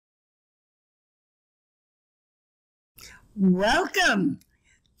Welcome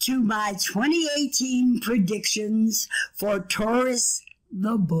to my 2018 predictions for Taurus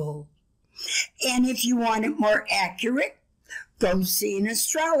the Bull. And if you want it more accurate, go see an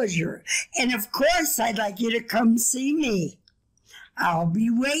astrologer. And of course, I'd like you to come see me. I'll be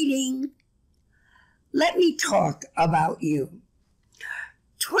waiting. Let me talk about you.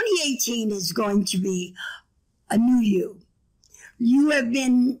 2018 is going to be a new you. You have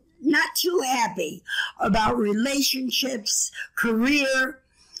been not too happy about relationships, career.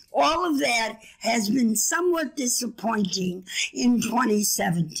 All of that has been somewhat disappointing in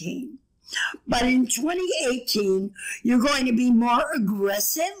 2017. But in 2018, you're going to be more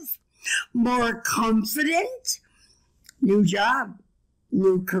aggressive, more confident, new job,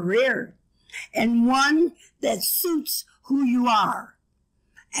 new career, and one that suits who you are.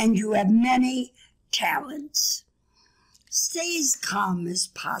 And you have many talents. Stay as calm as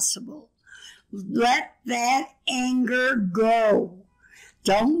possible. Let that anger go.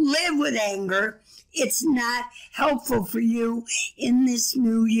 Don't live with anger. It's not helpful for you in this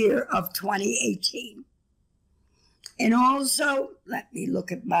new year of 2018. And also, let me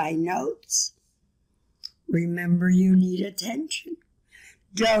look at my notes. Remember, you need attention.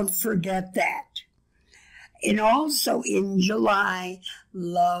 Don't forget that. And also in July,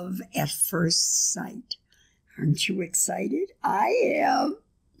 love at first sight. Aren't you excited? I am.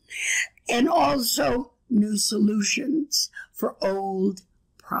 And also new solutions for old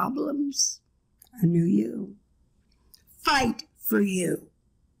problems. A new you. Fight for you.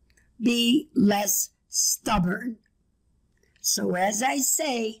 Be less stubborn. So as I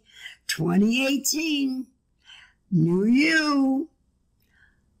say, 2018, new you.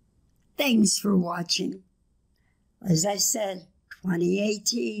 Thanks for watching. As I said,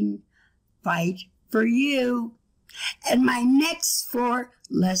 2018, fight for you. And my next 4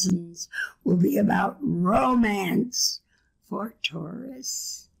 lessons will be about romance for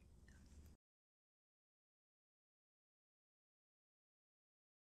Taurus.